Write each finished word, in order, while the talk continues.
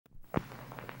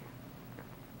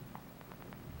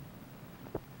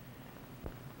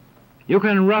You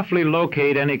can roughly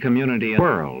locate any community in the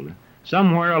world,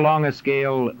 somewhere along a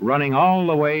scale running all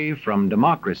the way from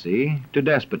democracy to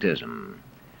despotism.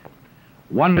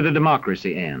 One to the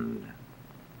democracy end,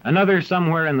 another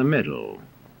somewhere in the middle,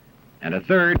 and a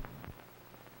third.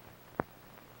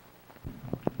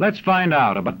 Let's find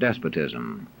out about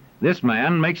despotism. This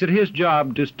man makes it his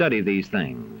job to study these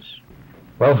things.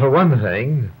 Well, for one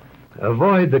thing,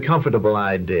 avoid the comfortable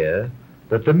idea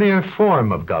that the mere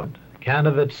form of government can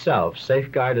of itself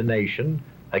safeguard a nation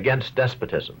against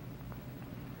despotism.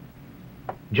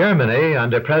 Germany,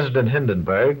 under President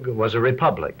Hindenburg, was a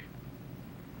republic.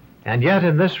 And yet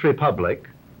in this republic,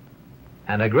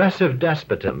 an aggressive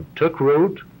despotism took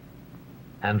root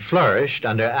and flourished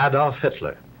under Adolf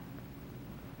Hitler.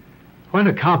 When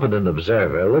a competent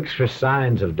observer looks for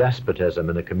signs of despotism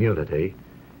in a community,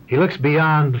 he looks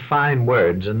beyond fine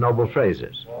words and noble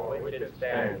phrases. For which it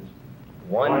stands,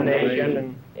 one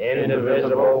nation,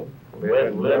 indivisible,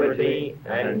 with liberty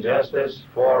and justice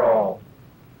for all.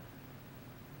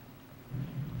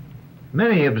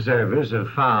 Many observers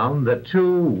have found that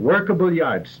two workable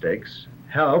yardsticks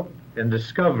help in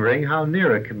discovering how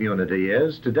near a community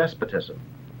is to despotism: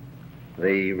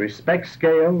 the respect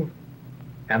scale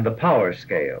and the power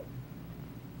scale.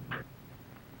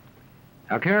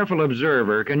 A careful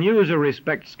observer can use a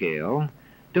respect scale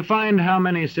to find how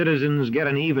many citizens get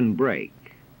an even break.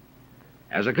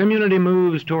 As a community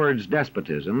moves towards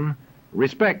despotism,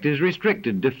 respect is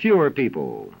restricted to fewer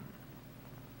people.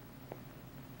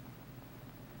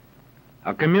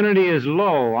 A community is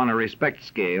low on a respect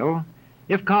scale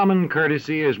if common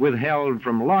courtesy is withheld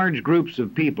from large groups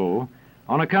of people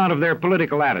on account of their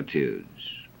political attitudes.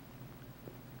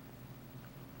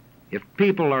 If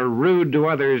people are rude to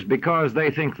others because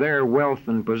they think their wealth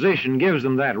and position gives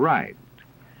them that right,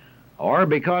 or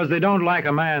because they don't like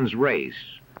a man's race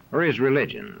or his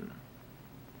religion.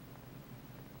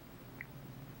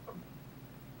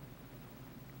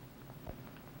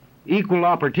 Equal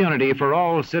opportunity for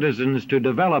all citizens to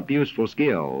develop useful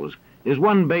skills is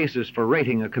one basis for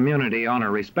rating a community on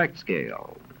a respect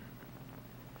scale.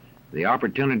 The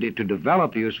opportunity to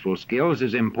develop useful skills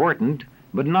is important,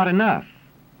 but not enough.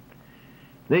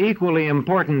 The equally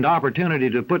important opportunity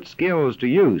to put skills to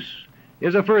use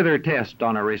is a further test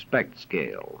on a respect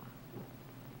scale.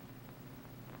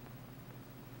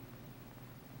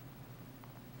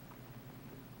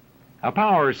 A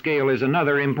power scale is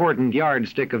another important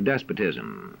yardstick of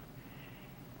despotism.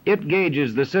 It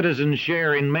gauges the citizens'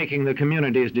 share in making the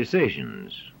community's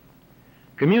decisions.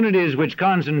 Communities which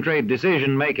concentrate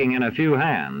decision-making in a few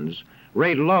hands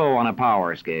rate low on a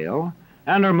power scale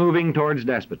and are moving towards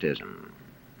despotism.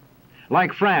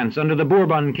 Like France under the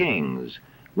Bourbon kings,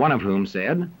 one of whom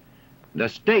said, "The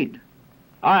state,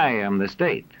 I am the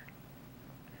state."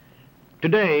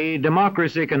 Today,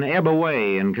 democracy can ebb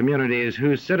away in communities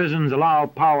whose citizens allow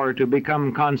power to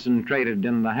become concentrated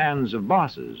in the hands of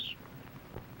bosses.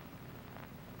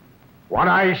 What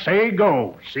I say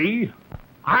goes, see?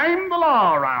 I'm the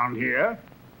law around here.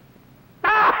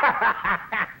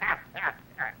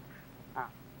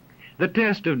 The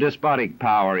test of despotic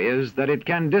power is that it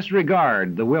can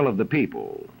disregard the will of the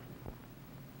people.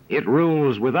 It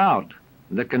rules without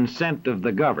the consent of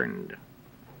the governed.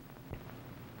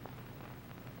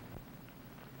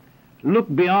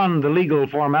 Look beyond the legal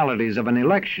formalities of an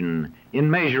election in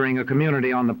measuring a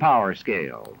community on the power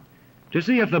scale to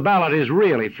see if the ballot is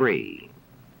really free.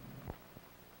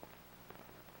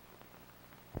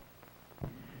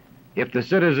 If the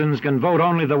citizens can vote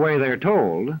only the way they're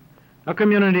told, a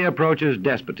community approaches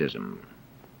despotism.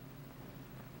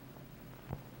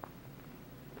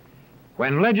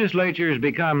 When legislatures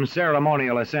become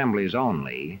ceremonial assemblies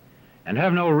only and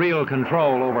have no real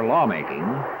control over lawmaking,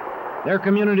 their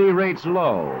community rates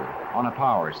low on a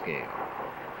power scale.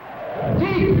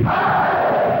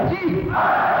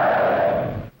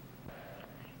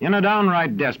 In a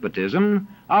downright despotism,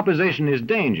 opposition is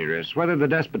dangerous, whether the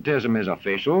despotism is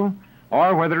official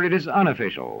or whether it is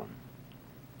unofficial.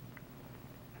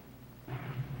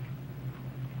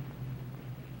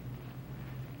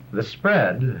 The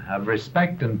spread of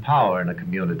respect and power in a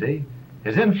community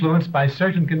is influenced by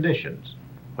certain conditions,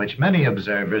 which many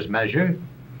observers measure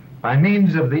by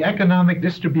means of the economic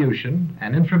distribution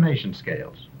and information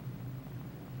scales.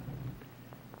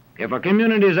 If a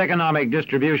community's economic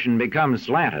distribution becomes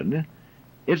slanted,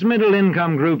 its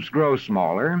middle-income groups grow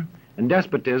smaller, and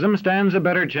despotism stands a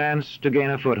better chance to gain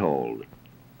a foothold.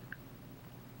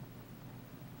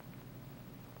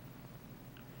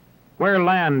 Where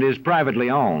land is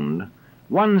privately owned,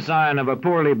 one sign of a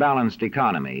poorly balanced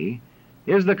economy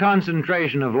is the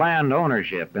concentration of land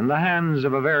ownership in the hands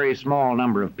of a very small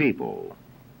number of people.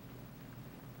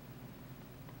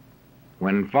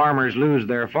 When farmers lose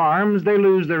their farms, they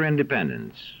lose their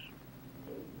independence.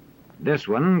 This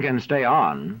one can stay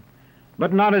on,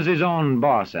 but not as his own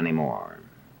boss anymore.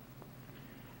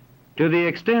 To the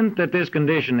extent that this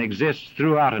condition exists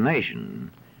throughout a nation,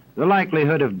 the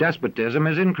likelihood of despotism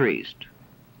is increased.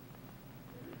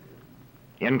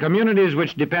 In communities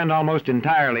which depend almost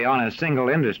entirely on a single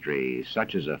industry,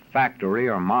 such as a factory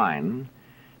or mine,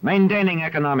 maintaining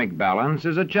economic balance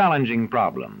is a challenging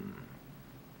problem.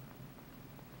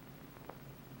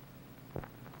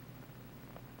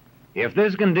 If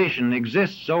this condition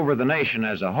exists over the nation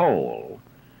as a whole,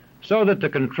 so that the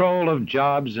control of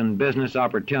jobs and business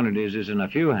opportunities is in a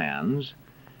few hands,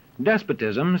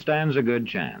 despotism stands a good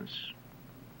chance.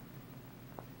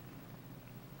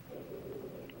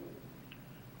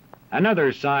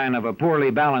 Another sign of a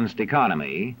poorly balanced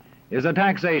economy is a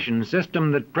taxation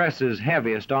system that presses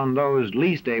heaviest on those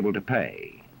least able to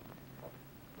pay.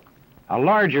 A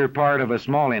larger part of a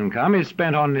small income is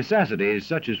spent on necessities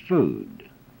such as food.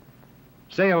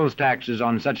 Sales taxes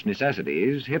on such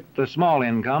necessities hit the small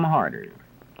income harder.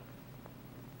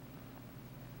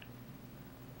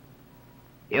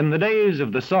 In the days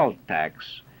of the salt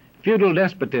tax, feudal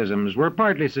despotisms were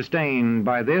partly sustained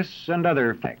by this and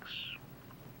other effects.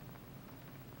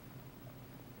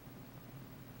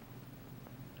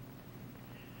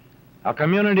 A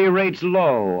community rates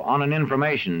low on an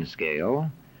information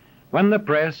scale when the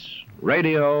press,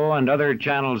 radio, and other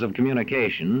channels of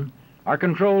communication are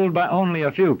controlled by only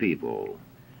a few people,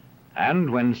 and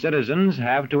when citizens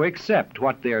have to accept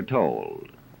what they are told.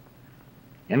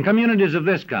 In communities of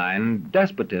this kind,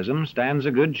 despotism stands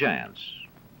a good chance.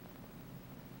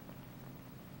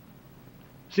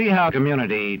 See how a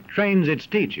community trains its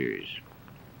teachers.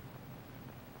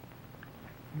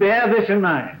 Bear this in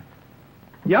mind.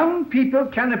 Young people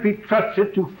cannot be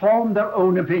trusted to form their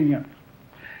own opinions.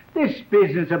 This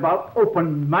business about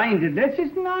open-mindedness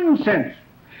is nonsense.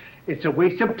 It's a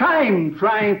waste of time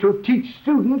trying to teach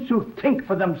students to think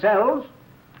for themselves.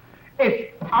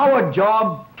 It's our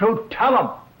job to tell them.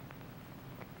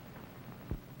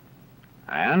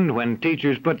 And when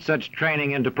teachers put such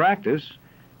training into practice,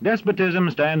 despotism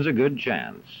stands a good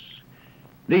chance.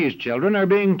 These children are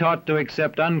being taught to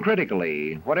accept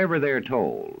uncritically whatever they're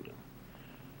told.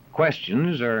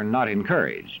 Questions are not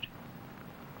encouraged.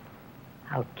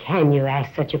 How can you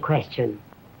ask such a question?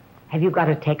 Have you got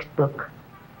a textbook?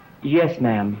 Yes,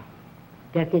 ma'am.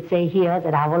 Does it say here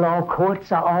that our law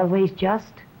courts are always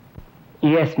just?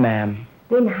 Yes, ma'am.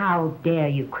 Then how dare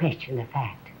you question the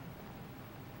fact?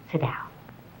 Sit down.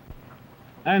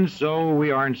 And so we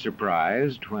aren't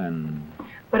surprised when...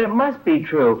 But it must be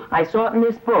true. I saw it in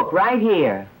this book right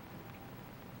here.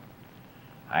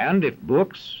 And if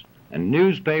books and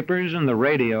newspapers and the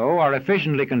radio are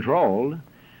efficiently controlled,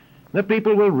 the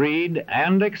people will read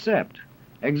and accept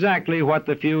exactly what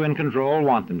the few in control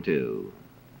want them to.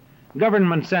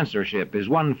 Government censorship is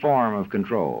one form of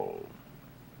control.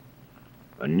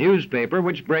 A newspaper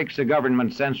which breaks a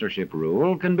government censorship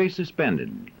rule can be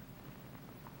suspended.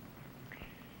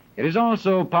 It is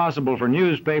also possible for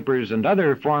newspapers and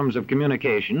other forms of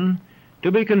communication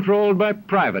to be controlled by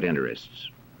private interests.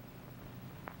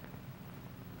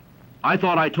 I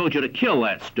thought I told you to kill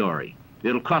that story.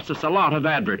 It'll cost us a lot of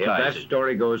advertising. If that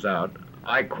story goes out,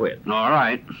 I quit. All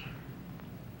right.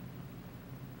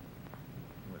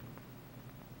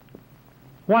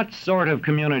 What sort of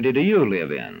community do you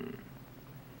live in?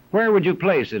 Where would you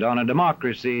place it on a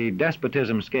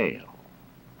democracy-despotism scale?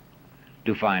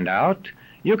 To find out,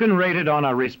 you can rate it on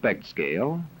a respect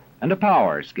scale and a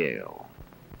power scale.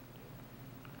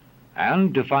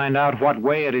 And to find out what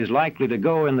way it is likely to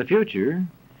go in the future,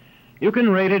 you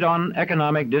can rate it on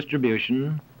economic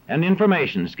distribution and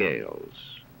information scales.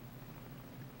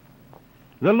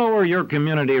 The lower your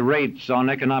community rates on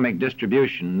economic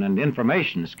distribution and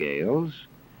information scales,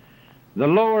 the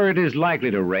lower it is likely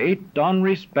to rate on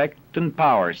respect and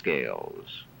power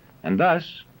scales, and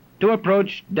thus to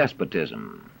approach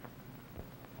despotism.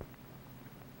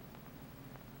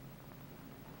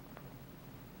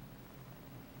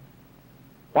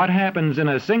 What happens in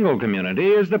a single community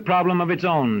is the problem of its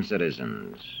own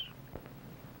citizens.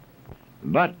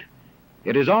 But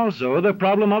it is also the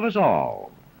problem of us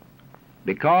all,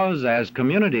 because as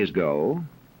communities go,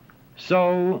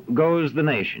 so goes the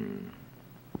nation.